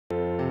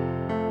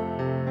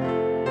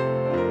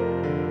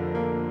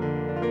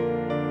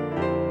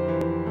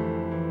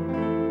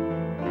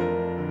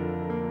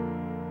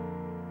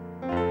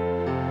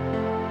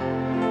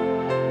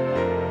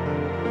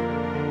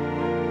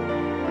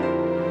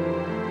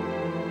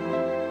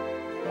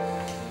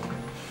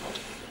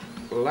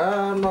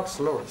Lennox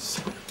Lewis.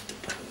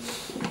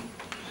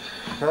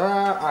 Here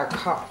I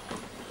come.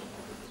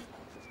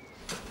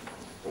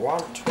 1,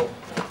 2.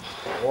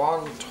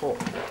 1, 2.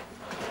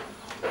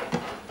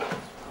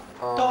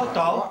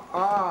 Tata,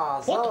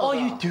 what are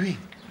you doing?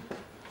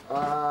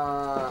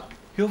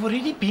 You've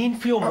already been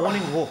for your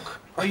morning walk.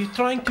 Are you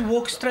trying to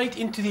walk straight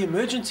into the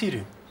emergency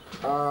room?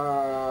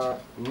 No.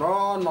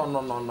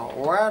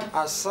 When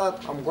I said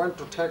I'm going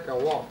to take a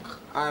walk,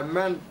 I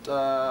meant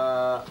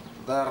the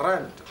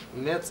rent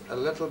needs a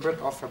little bit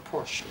of a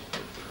push.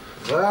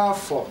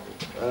 Therefore,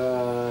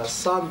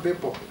 some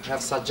people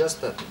have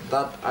suggested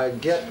that I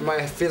get my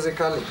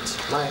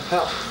physicality, my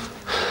health,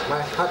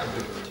 my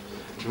heartbeat,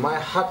 my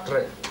heart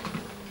rate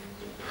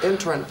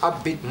into an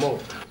upbeat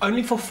mode.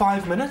 Only for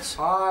 5 minutes?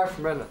 5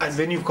 minutes. And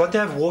then you've got to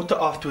have water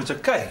afterwards,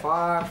 okay?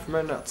 5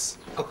 minutes.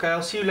 Okay,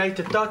 I'll see you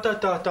later.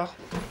 Tata.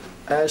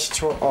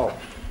 S02.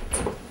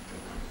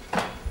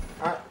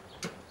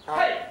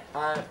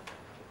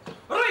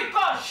 Rui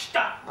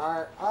Costa!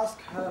 I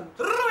asked him...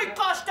 Rui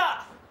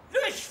Costa!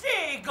 Luis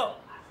Figo!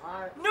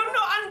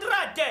 Nuno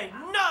Andrade!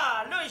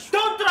 Nah, Luis...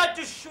 Don't try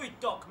to sweet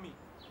talk me!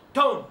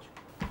 Don't!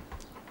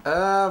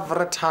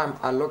 Every time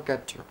I look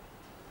at you,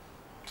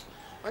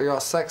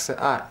 your sexy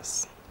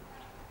eyes,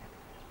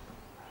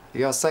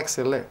 your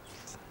sexy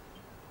lips,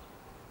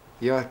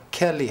 your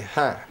curly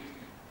hair,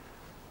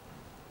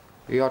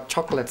 your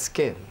chocolate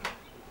skin.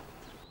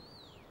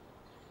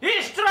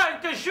 He's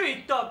trying to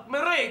sweet talk me,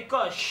 Rui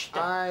Costa!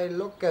 I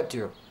look at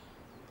you,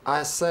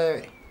 I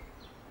say,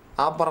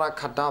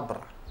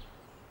 abracadabra,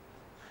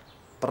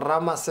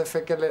 Brahma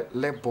sefikele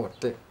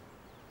lebote,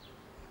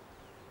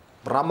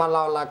 Brahma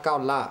laula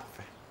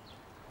kaulave,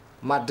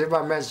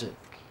 Madiba magic.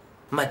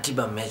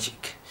 Madiba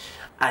magic.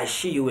 I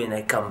see you when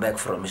I come back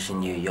from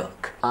New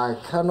York. I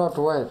cannot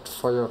wait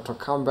for you to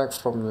come back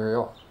from New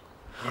York.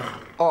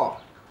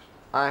 Oh,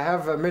 I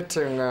have a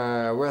meeting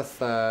with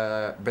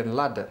Bin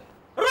Laden.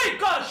 Rui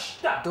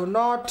Costa! Do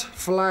not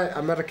fly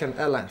American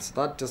Airlines.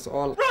 That is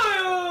all.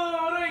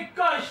 Rui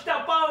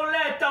Costa,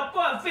 Pauleta,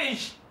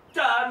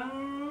 Pavista,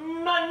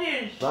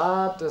 Manish.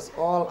 That is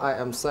all I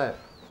am saying.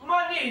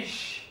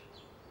 Manish.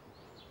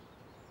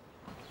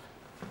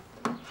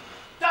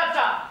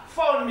 Tata,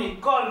 phone me,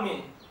 call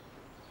me.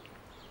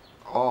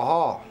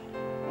 Oh.